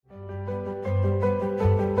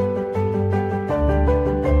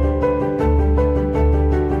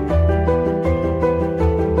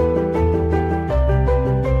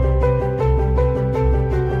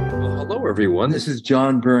everyone. This is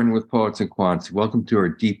John Byrne with Poets and Quants. Welcome to our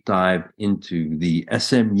deep dive into the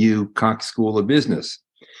SMU Cox School of Business.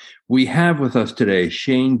 We have with us today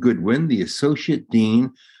Shane Goodwin, the Associate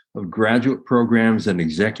Dean of Graduate Programs and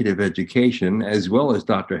Executive Education, as well as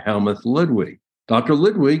Dr. Helmuth Ludwig. Dr.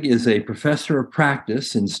 Ludwig is a professor of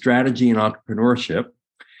practice in strategy and entrepreneurship.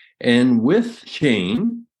 And with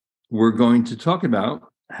Shane, we're going to talk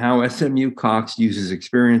about how SMU Cox uses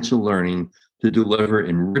experiential learning to deliver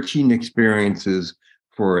enriching experiences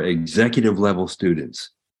for executive level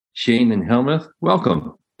students. Shane and Helmuth,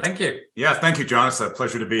 welcome. Thank you. Yeah, thank you, John. It's a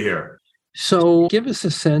pleasure to be here. So give us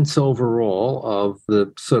a sense overall of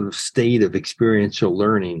the sort of state of experiential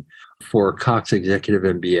learning for Cox Executive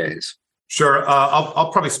MBAs. Sure.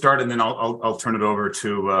 I'll probably start and then I'll turn it over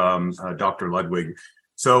to Dr. Ludwig.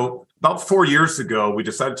 So about 4 years ago, we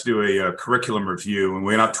decided to do a curriculum review and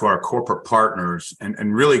we went out to our corporate partners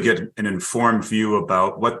and really get an informed view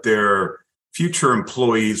about what their future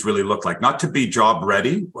employees really look like. Not to be job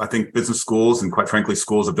ready. I think business schools and quite frankly,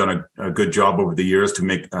 schools have done a good job over the years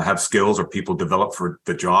to have skills or people develop for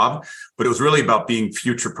the job. But it was really about being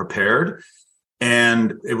future prepared.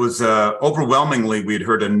 And it was overwhelmingly, we'd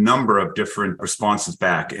heard a number of different responses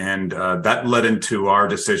back. And that led into our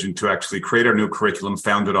decision to actually create our new curriculum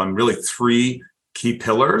founded on really 3 key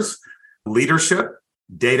pillars: leadership,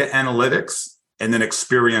 data analytics, and then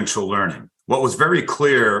experiential learning. What was very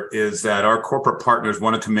clear is that our corporate partners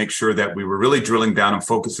wanted to make sure that we were really drilling down and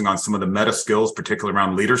focusing on some of the meta skills, particularly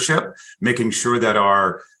around leadership, making sure that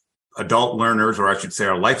our adult learners, or I should say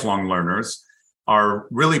our lifelong learners, are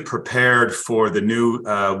really prepared for the new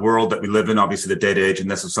world that we live in, obviously the data age,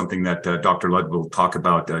 and this is something that Dr. Ludwig will talk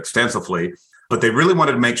about extensively. But they really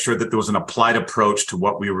wanted to make sure that there was an applied approach to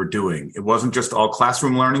what we were doing. It wasn't just all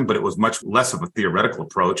classroom learning, but it was much less of a theoretical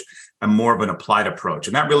approach and more of an applied approach.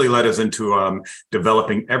 And that really led us into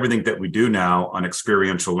developing everything that we do now on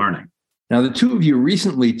experiential learning. Now, the two of you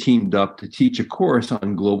recently teamed up to teach a course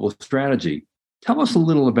on global strategy. Tell us a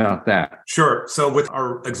little about that. Sure. So with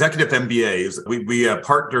our executive MBAs, we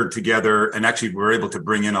partnered together and actually were able to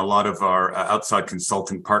bring in a lot of our outside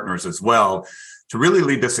consulting partners as well to really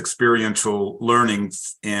lead this experiential learning.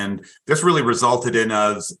 And this really resulted in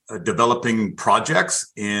us developing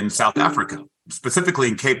projects in South Africa, specifically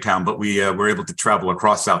in Cape Town, but we were able to travel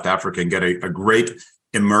across South Africa and get a great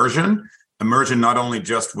immersion not only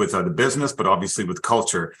just with the business, but obviously with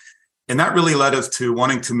culture. And that really led us to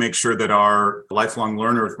wanting to make sure that our lifelong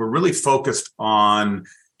learners were really focused on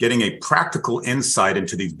getting a practical insight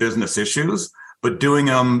into these business issues, but doing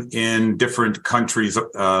them in different countries,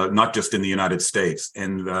 not just in the United States.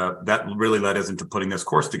 And that really led us into putting this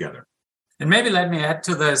course together. And maybe let me add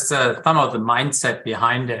to this some of the mindset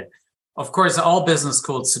behind it. Of course, all business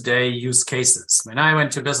schools today use cases. When I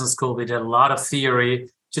went to business school, we did a lot of theory.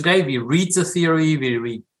 Today, we read the theory, we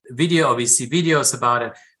read video, or we see videos about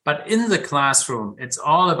it. But in the classroom, it's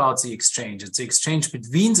all about the exchange. It's the exchange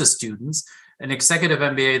between the students. An executive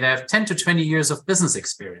MBA, they have 10 to 20 years of business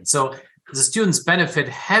experience. So the students benefit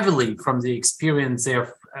heavily from the experience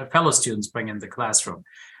their fellow students bring in the classroom.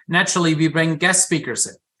 Naturally, we bring guest speakers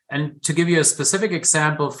in. And to give you a specific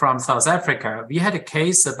example from South Africa, we had a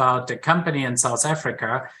case about a company in South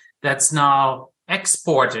Africa that's now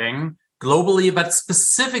exporting globally, but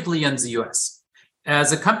specifically in the US.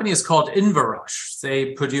 The company is called Inverroche.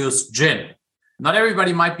 They produce gin. Not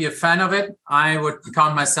everybody might be a fan of it. I would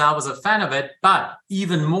count myself as a fan of it, but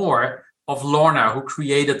even more of Lorna, who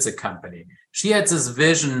created the company. She had this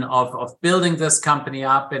vision of building this company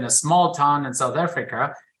up in a small town in South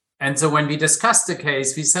Africa. And so when we discussed the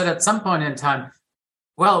case, we said at some point in time,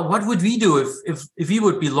 well, what would we do if we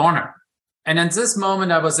would be Lorna? And at this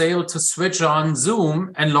moment, I was able to switch on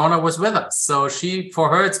Zoom and Lorna was with us. So for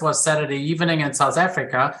her, it was Saturday evening in South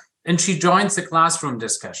Africa, and she joins the classroom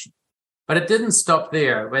discussion. But it didn't stop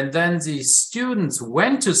there. When then the students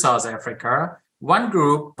went to South Africa, one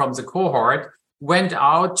group from the cohort went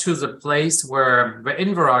out to the place where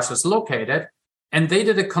Inverroche is located, and they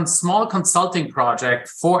did a small consulting project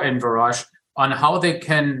for Inverroche on how they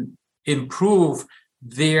can improve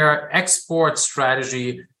their export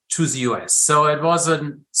strategy to the US. So it was a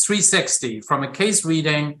 360 from a case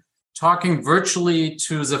reading, talking virtually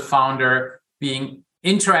to the founder,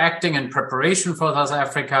 interacting in preparation for South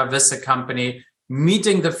Africa with the company,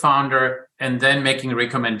 meeting the founder, and then making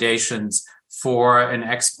recommendations for an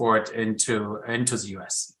export into the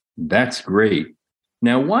US. That's great.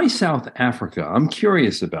 Now, why South Africa? I'm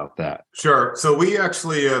curious about that. Sure. So we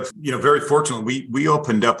actually have, very fortunately, we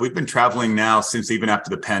opened up. We've been traveling now since even after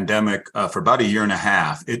the pandemic for about a year and a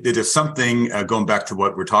half. It is something, going back to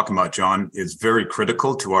what we're talking about, John, is very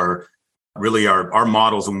critical to our really our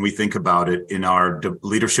models when we think about it in our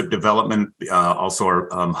leadership development, also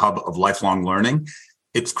our hub of lifelong learning.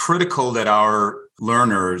 It's critical that our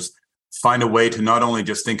learners find a way to not only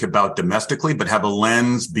just think about domestically, but have a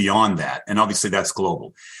lens beyond that. And obviously that's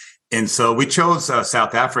global. And so we chose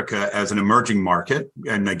South Africa as an emerging market.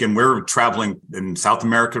 And again, we're traveling in South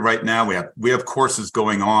America right now. We have courses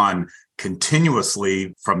going on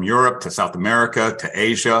continuously from Europe to South America to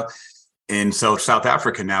Asia. And so South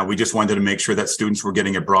Africa now, we just wanted to make sure that students were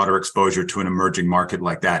getting a broader exposure to an emerging market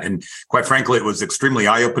like that. And quite frankly, it was extremely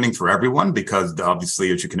eye-opening for everyone because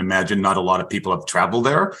obviously, as you can imagine, not a lot of people have traveled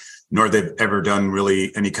there, nor they've ever done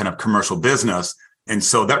really any kind of commercial business. And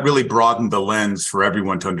so that really broadened the lens for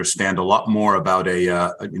everyone to understand a lot more about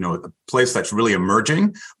a place that's really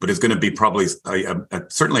emerging, but is going to be probably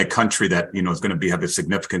certainly a country that, is going to have a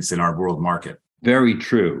significance in our world market. Very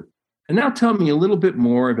true. And now tell me a little bit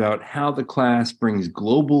more about how the class brings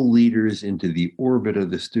global leaders into the orbit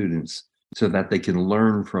of the students so that they can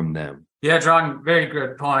learn from them. Yeah, John, very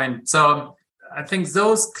good point. So I think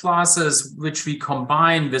those classes which we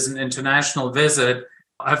combine with an international visit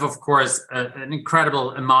have, of course, an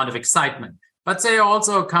incredible amount of excitement, but they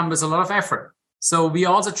also come with a lot of effort. So we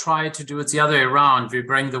also try to do it the other way around. We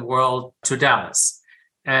bring the world to Dallas.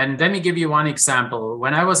 And let me give you one example.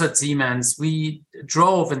 When I was at Siemens, we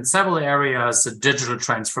drove in several areas a digital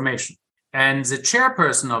transformation. And the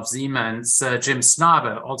chairperson of Siemens, Jim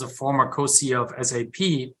Snabe, also former co-CEO of SAP,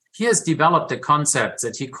 he has developed a concept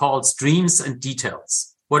that he calls dreams and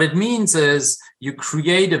details. What it means is you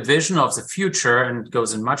create a vision of the future, and it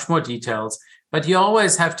goes in much more details, but you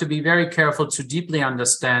always have to be very careful to deeply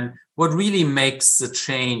understand what really makes the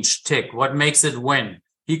change tick, what makes it win.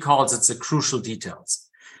 He calls it the crucial details.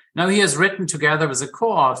 Now, he has written together with a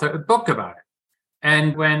co-author a book about it.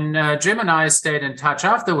 And when Jim and I stayed in touch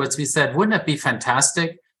afterwards, we said, wouldn't it be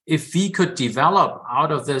fantastic if we could develop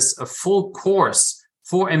out of this a full course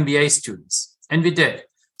for MBA students? And we did.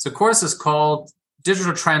 So the course is called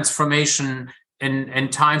Digital Transformation in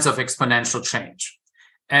Times of Exponential Change.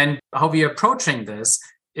 And how we are approaching this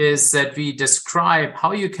is that we describe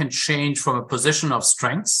how you can change from a position of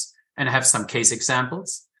strengths and have some case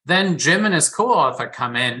examples. Then Jim and his co-author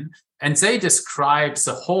come in and they describe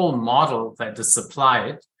the whole model that is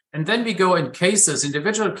applied. And then we go in cases,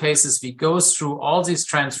 individual cases, we go through all these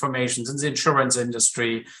transformations in the insurance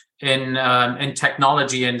industry, in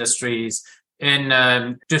technology industries,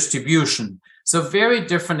 in distribution. So very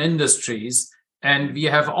different industries. And we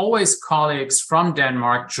have always colleagues from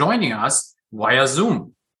Denmark joining us via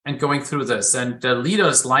Zoom and going through this. And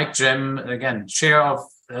leaders like Jim, again, chair of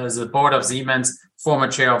the board of Siemens, former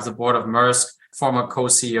chair of the board of Maersk, former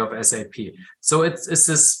co-CEO of SAP. So it's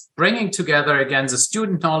this bringing together, again, the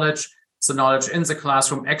student knowledge, the knowledge in the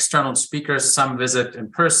classroom, external speakers, some visit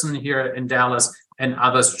in person here in Dallas, and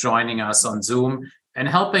others joining us on Zoom, and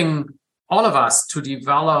helping all of us to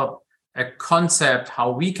develop a concept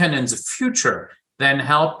how we can, in the future, then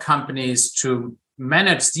help companies to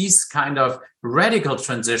manage these kind of radical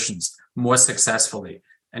transitions more successfully.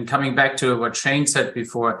 And coming back to what Shane said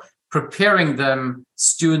before, preparing them,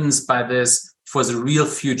 students, by this for the real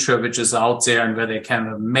future, which is out there and where they can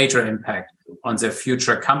have a major impact on their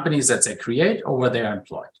future companies that they create or where they are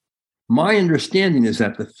employed. My understanding is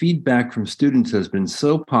that the feedback from students has been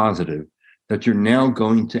so positive that you're now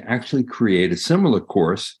going to actually create a similar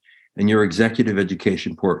course in your executive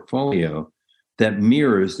education portfolio that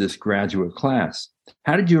mirrors this graduate class.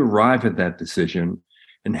 How did you arrive at that decision,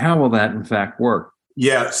 and how will that in fact work?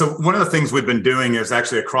 Yeah. So one of the things we've been doing is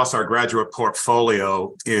actually across our graduate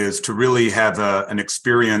portfolio is to really have an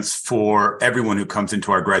experience for everyone who comes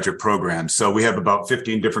into our graduate program. So we have about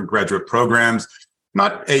 15 different graduate programs,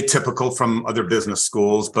 not atypical from other business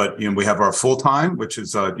schools, but we have our full-time, which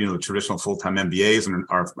is the traditional full-time MBAs and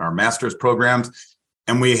our master's programs.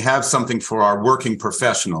 And we have something for our working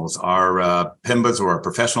professionals, our PIMBAs or our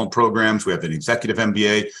professional programs. We have an executive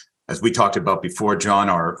MBA, as we talked about before, John,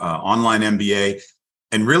 our online MBA.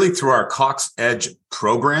 And really through our Cox Edge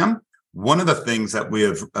program, one of the things that we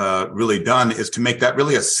have really done is to make that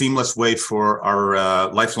really a seamless way for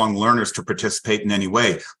our lifelong learners to participate in any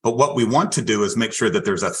way. But what we want to do is make sure that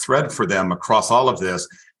there's a thread for them across all of this.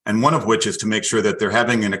 And one of which is to make sure that they're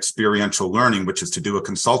having an experiential learning, which is to do a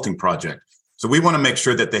consulting project. So we want to make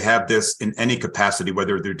sure that they have this in any capacity,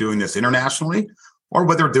 whether they're doing this internationally or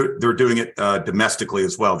whether they're doing it domestically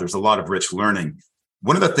as well. There's a lot of rich learning.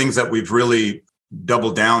 One of the things that we've really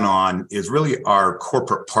doubled down on is really our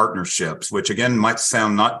corporate partnerships, which again might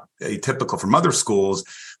sound not atypical from other schools,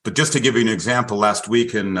 but just to give you an example, last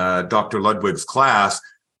week in Dr. Ludwig's class,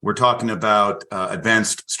 We're talking about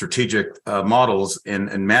advanced strategic models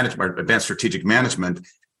and management, advanced strategic management.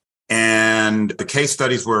 And the case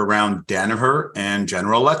studies were around Danaher and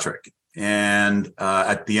General Electric. And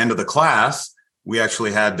at the end of the class, we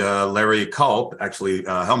actually had Larry Culp,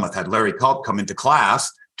 Helmuth had Larry Culp come into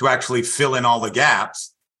class to actually fill in all the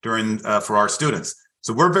gaps for our students.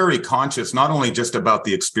 So we're very conscious, not only just about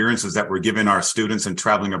the experiences that we're giving our students and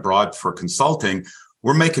traveling abroad for consulting,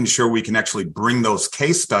 we're making sure we can actually bring those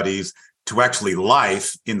case studies to actually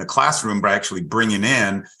life in the classroom by actually bringing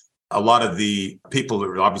in a lot of the people,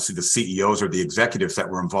 obviously the CEOs or the executives that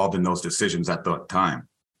were involved in those decisions at the time.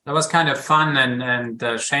 That was kind of fun.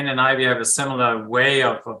 And Shane and I, we have a similar way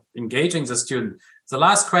of engaging the student. The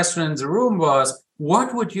last question in the room was,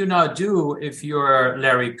 what would you now do if you're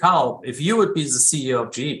Larry Culp, if you would be the CEO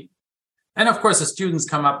of GE? And of course, the students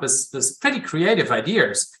come up with pretty creative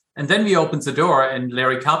ideas. And then we opened the door and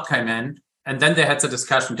Larry Culp came in, and then they had the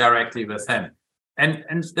discussion directly with him. And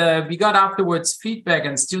we got afterwards feedback,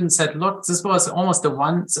 and students said, look, this was almost a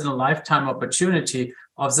once in a lifetime opportunity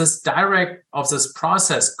of this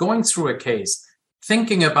process, going through a case,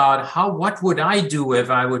 thinking about what would I do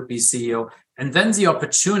if I would be CEO? And then the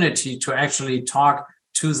opportunity to actually talk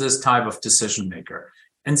to this type of decision maker.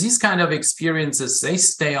 And these kind of experiences, they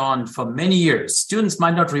stay on for many years. Students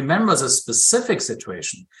might not remember the specific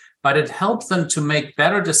situation, but it helps them to make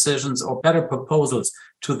better decisions or better proposals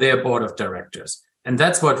to their board of directors. And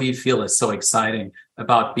that's what we feel is so exciting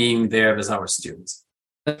about being there with our students.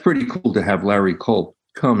 That's pretty cool to have Larry Culp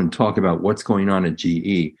come and talk about what's going on at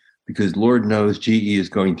GE, because Lord knows GE is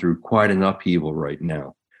going through quite an upheaval right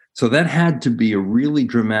now. So that had to be a really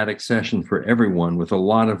dramatic session for everyone with a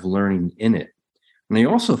lot of learning in it. And I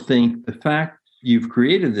also think the fact you've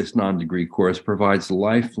created this non-degree course provides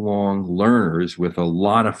lifelong learners with a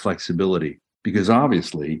lot of flexibility, because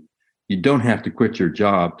obviously you don't have to quit your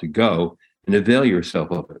job to go and avail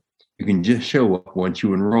yourself of it. You can just show up once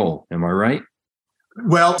you enroll. Am I right?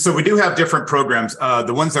 Well, so we do have different programs.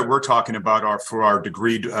 The ones that we're talking about are for our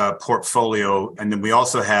degree portfolio. And then we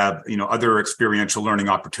also have, other experiential learning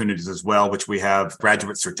opportunities as well, which we have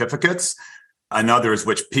graduate certificates and others,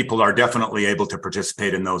 which people are definitely able to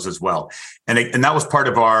participate in those as well. And that was part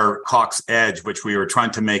of our Cox Edge, which we were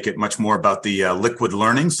trying to make it much more about the liquid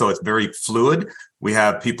learning. So it's very fluid. We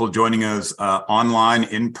have people joining us online,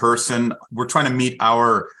 in person. We're trying to meet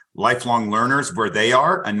our lifelong learners where they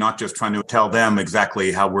are and not just trying to tell them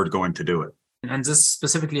exactly how we're going to do it. And this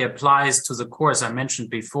specifically applies to the course I mentioned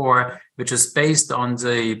before, which is based on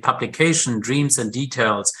the publication Dreams and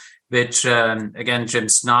Details, which, again, Jim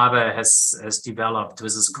Snabe has developed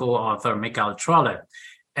with his co-author, Michael Trolle.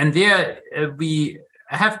 And there we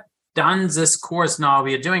have done this course now.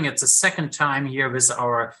 We are doing it the second time here with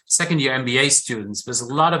our second-year MBA students, with a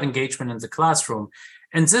lot of engagement in the classroom.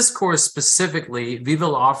 And this course specifically, we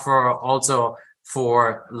will offer also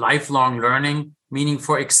for lifelong learning, meaning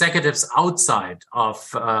for executives outside of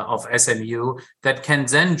SMU that can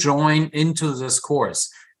then join into this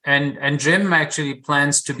course. And Jim actually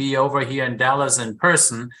plans to be over here in Dallas in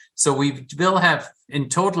person. So we will have in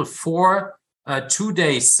total 4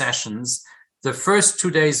 two-day sessions. The first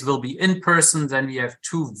 2 days will be in person. Then we have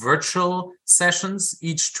 2 virtual sessions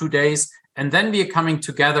each 2 days. And then we are coming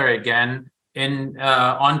together again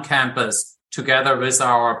on campus together with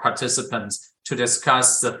our participants to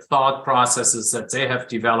discuss the thought processes that they have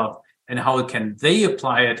developed and how can they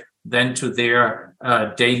apply it then to their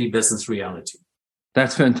daily business reality.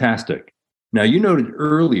 That's fantastic. Now, you noted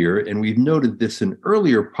earlier, and we've noted this in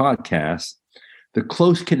earlier podcasts, the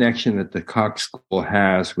close connection that the Cox School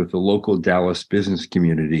has with the local Dallas business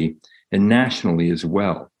community and nationally as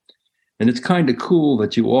well. And it's kind of cool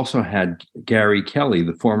that you also had Gary Kelly,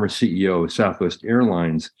 the former CEO of Southwest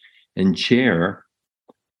Airlines and chair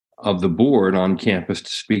of the board on campus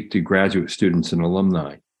to speak to graduate students and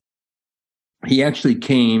alumni. He actually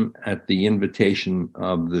came at the invitation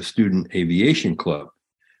of the Student Aviation Club.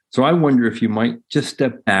 So I wonder if you might just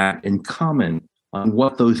step back and comment on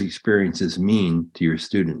what those experiences mean to your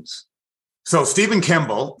students. So Stephen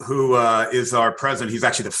Kimball, who is our president, he's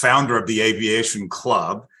actually the founder of the Aviation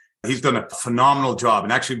Club. He's done a phenomenal job.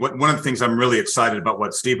 And actually, one of the things I'm really excited about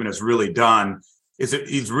what Stephen has really done is that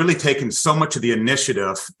he's really taken so much of the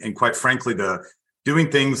initiative and, quite frankly, the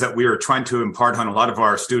doing things that we are trying to impart on a lot of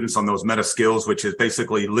our students on those meta skills, which is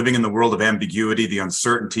basically living in the world of ambiguity, the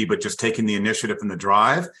uncertainty, but just taking the initiative and the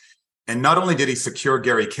drive. And not only did he secure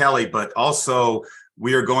Gary Kelly, but also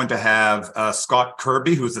we are going to have Scott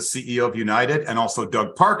Kirby, who's the CEO of United, and also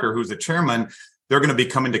Doug Parker, who's the chairman. They're going to be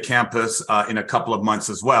coming to campus in a couple of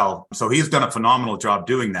months as well. So he's done a phenomenal job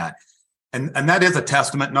doing that. And that is a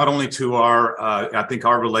testament not only to I think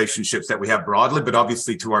our relationships that we have broadly, but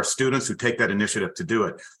obviously to our students who take that initiative to do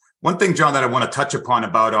it. One thing, John, that I want to touch upon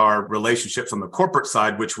about our relationships on the corporate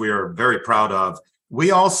side, which we are very proud of,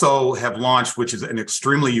 we also have launched, which is an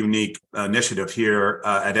extremely unique initiative here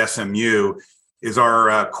at SMU, is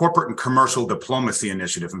our corporate and commercial diplomacy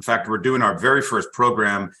initiative. In fact, we're doing our very first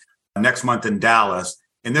program next month in Dallas.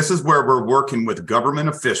 And this is where we're working with government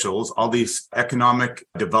officials, all these economic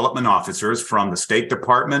development officers from the State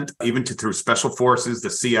Department, even through Special Forces, the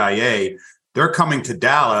CIA. They're coming to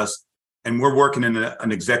Dallas, and we're working in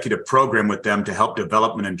an executive program with them to help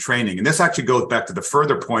development and training. And this actually goes back to the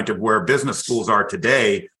further point of where business schools are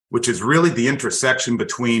today, which is really the intersection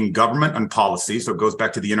between government and policy. So it goes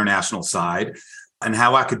back to the international side, and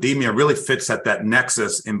how academia really fits at that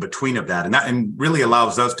nexus in between of that. And really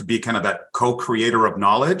allows us to be kind of that co-creator of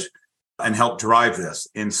knowledge and help drive this.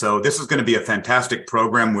 And so this is going to be a fantastic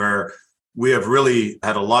program where we have really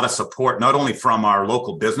had a lot of support, not only from our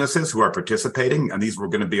local businesses who are participating, and these were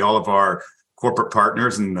going to be all of our corporate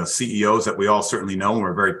partners and the CEOs that we all certainly know, and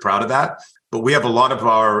we're very proud of that. But we have a lot of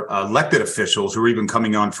our elected officials who are even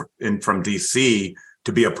coming on from DC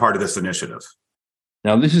to be a part of this initiative.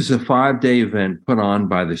 Now, this is a 5-day event put on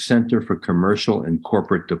by the Center for Commercial and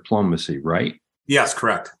Corporate Diplomacy, right? Yes,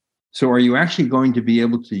 correct. So are you actually going to be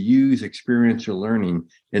able to use experiential learning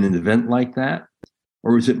in an event like that?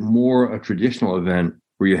 Or is it more a traditional event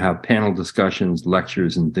where you have panel discussions,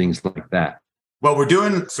 lectures, and things like that? Well, we're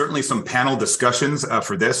doing certainly some panel discussions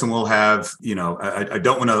for this, and we'll have, I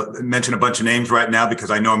don't want to mention a bunch of names right now because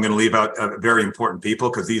I know I'm going to leave out very important people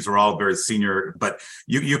because these are all very senior, but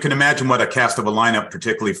you can imagine what a cast of a lineup,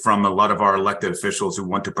 particularly from a lot of our elected officials who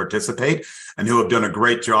want to participate and who have done a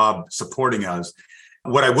great job supporting us.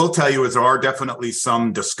 What I will tell you is there are definitely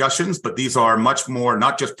some discussions, but these are much more,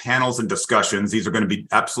 not just panels and discussions. These are going to be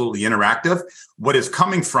absolutely interactive. What is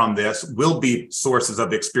coming from this will be sources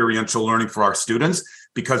of experiential learning for our students,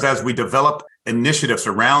 because as we develop initiatives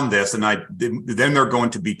around this, and then they're going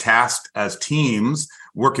to be tasked as teams,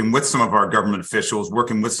 working with some of our government officials,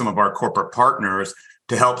 working with some of our corporate partners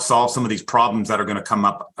to help solve some of these problems that are going to come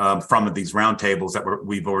up from these roundtables that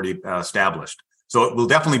we've already established. So it will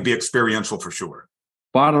definitely be experiential for sure.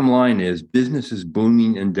 Bottom line is business is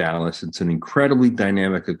booming in Dallas. It's an incredibly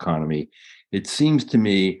dynamic economy. It seems to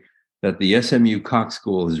me that the SMU Cox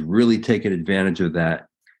School has really taken advantage of that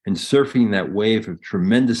and surfing that wave of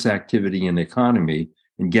tremendous activity in the economy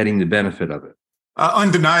and getting the benefit of it.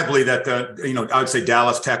 Undeniably that, I would say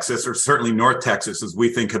Dallas, Texas, or certainly North Texas, as we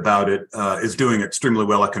think about it, is doing extremely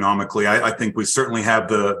well economically. I think we certainly have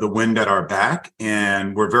the wind at our back,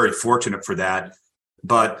 and we're very fortunate for that.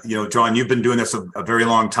 But, John, you've been doing this a very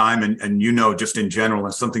long time, and just in general,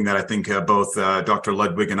 it's something that I think both Dr.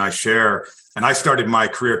 Ludwig and I share. And I started my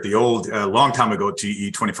career at the old, a long time ago at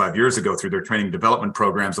GE, 25 years ago, through their training development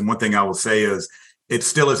programs. And one thing I will say is it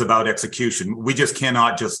still is about execution. We just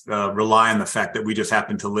cannot just rely on the fact that we just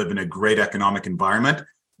happen to live in a great economic environment.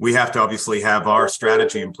 We have to obviously have our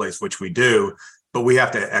strategy in place, which we do. But we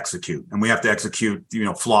have to execute, and we have to execute,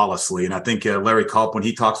 flawlessly. And I think Larry Culp, when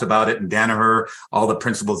he talks about it, and Danaher, all the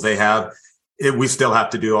principles they have, we still have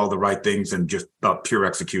to do all the right things and just pure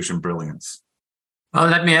execution brilliance. Well,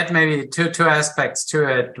 let me add maybe two aspects to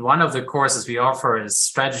it. One of the courses we offer is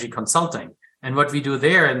strategy consulting. And what we do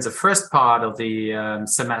there in the first part of the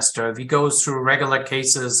semester, we go through regular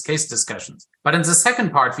case discussions. But in the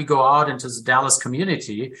second part, we go out into the Dallas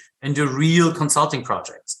community and do real consulting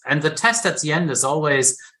projects. And the test at the end is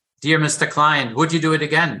always, dear Mr. Client, would you do it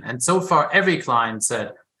again? And so far, every client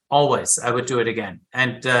said, always, I would do it again.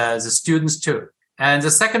 And the students too. And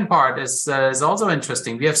the second part is also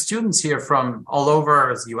interesting. We have students here from all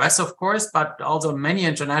over the US, of course, but also many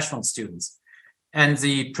international students. And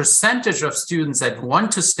the percentage of students that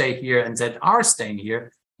want to stay here and that are staying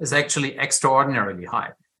here is actually extraordinarily high.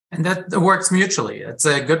 And that works mutually. It's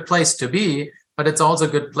a good place to be, but it's also a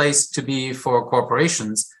good place to be for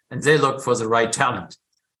corporations, and they look for the right talent.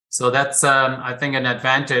 So that's, I think, an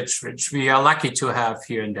advantage which we are lucky to have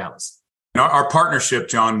here in Dallas. Our partnership,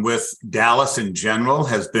 John, with Dallas in general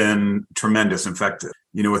has been tremendous. In fact,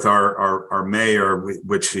 with our mayor,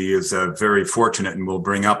 which he is very fortunate, and we'll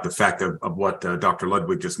bring up the fact of what Dr.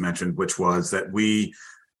 Ludwig just mentioned, which was that we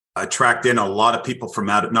attract in a lot of people from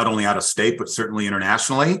not only out of state, but certainly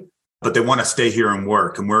internationally, but they want to stay here and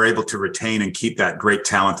work. And we're able to retain and keep that great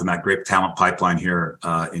talent and that great talent pipeline here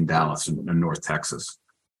in Dallas and North Texas.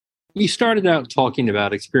 We started out talking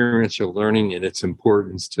about experiential learning and its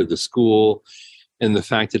importance to the school and the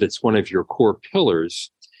fact that it's one of your core pillars.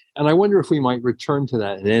 And I wonder if we might return to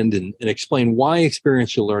that and end and explain why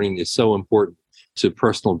experiential learning is so important to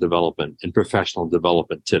personal development and professional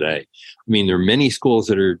development today? I mean, there are many schools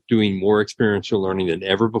that are doing more experiential learning than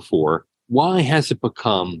ever before. Why has it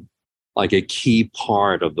become like a key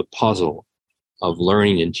part of the puzzle of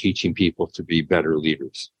learning and teaching people to be better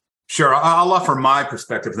leaders? Sure. I'll offer my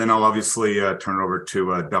perspective, then I'll obviously turn it over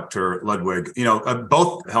to Dr. Ludwig.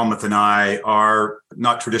 Both Helmuth and I are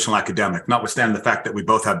not traditional academic, notwithstanding the fact that we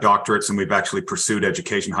both have doctorates and we've actually pursued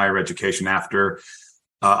education, higher education after.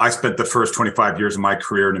 I spent the first 25 years of my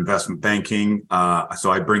career in investment banking. So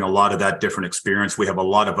I bring a lot of that different experience. We have a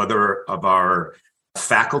lot of other of our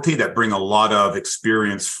faculty that bring a lot of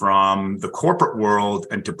experience from the corporate world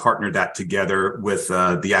and to partner that together with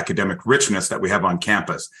the academic richness that we have on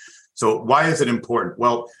campus. So why is it important?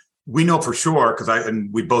 Well, we know for sure,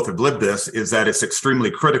 and we both have lived this, is that it's extremely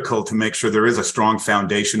critical to make sure there is a strong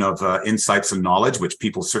foundation of insights and knowledge, which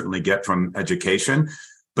people certainly get from education.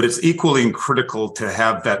 But it's equally critical to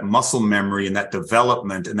have that muscle memory and that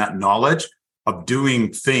development and that knowledge of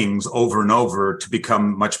doing things over and over to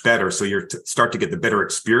become much better. So you start to get the better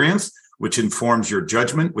experience, which informs your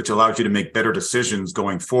judgment, which allows you to make better decisions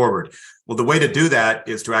going forward. Well, the way to do that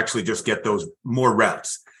is to actually just get those more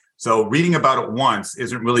reps. So reading about it once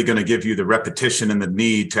isn't really going to give you the repetition and the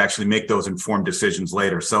need to actually make those informed decisions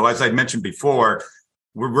later. So as I mentioned before,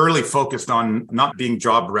 we're really focused on not being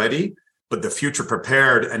job ready, but the future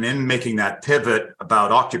prepared, and in making that pivot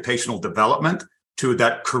about occupational development to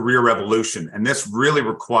that career revolution. And this really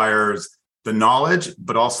requires the knowledge,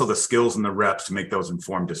 but also the skills and the reps to make those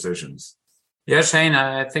informed decisions. Yeah, Shane,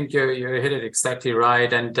 I think you hit it exactly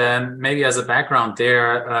right. And maybe as a background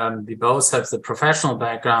there, we both have the professional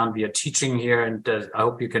background. We are teaching here, and I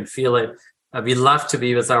hope you can feel it. We love to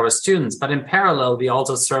be with our students, but in parallel, we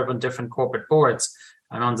also serve on different corporate boards.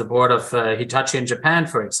 I'm on the board of Hitachi in Japan,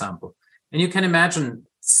 for example. And you can imagine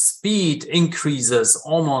speed increases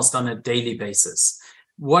almost on a daily basis.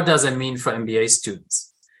 What does it mean for MBA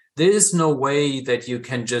students? There is no way that you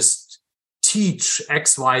can just teach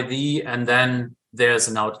X, Y, Z, and then there's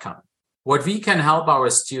an outcome. What we can help our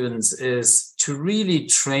students is to really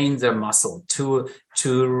train their muscle, to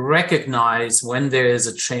recognize when there is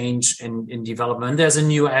a change in development, there's a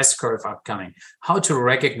new S-curve upcoming, how to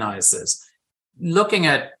recognize this. Looking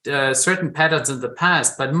at certain patterns in the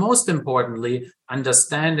past, but most importantly,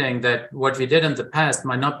 understanding that what we did in the past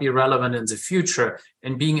might not be relevant in the future,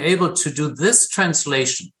 and being able to do this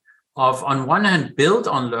translation of, on one hand, build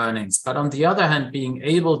on learnings, but on the other hand, being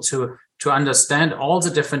able to understand all the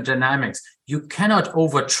different dynamics. You cannot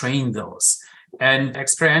overtrain those. And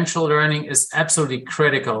experiential learning is absolutely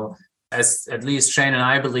critical, as at least Shane and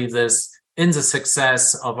I believe this, in the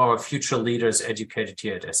success of our future leaders educated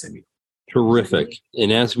here at SMU. Terrific.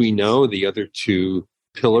 And as we know, the other two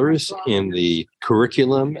pillars in the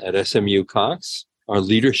curriculum at SMU Cox are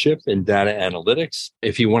leadership and data analytics.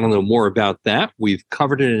 If you want to know more about that, we've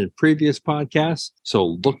covered it in previous podcasts,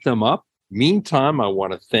 so look them up. Meantime, I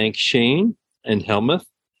want to thank Shane and Helmuth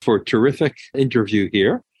for a terrific interview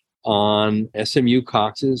here on SMU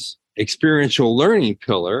Cox's experiential learning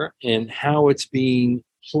pillar and how it's being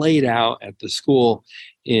played out at the school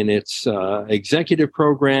in its executive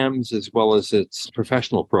programs as well as its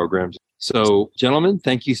professional programs. So, gentlemen,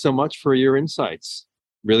 thank you so much for your insights.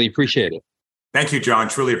 Really appreciate it. Thank you, John.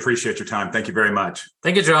 Truly appreciate your time. Thank you very much.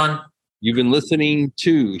 Thank you, John. You've been listening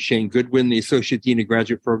to Shane Goodwin, the Associate Dean of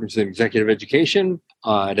Graduate Programs in Executive Education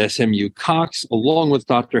at SMU Cox, along with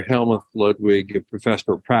Dr. Helmuth Ludwig, a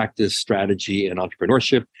professor of practice, strategy, and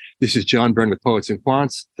entrepreneurship. This is John Byrne with Poets and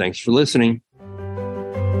Quants. Thanks for listening.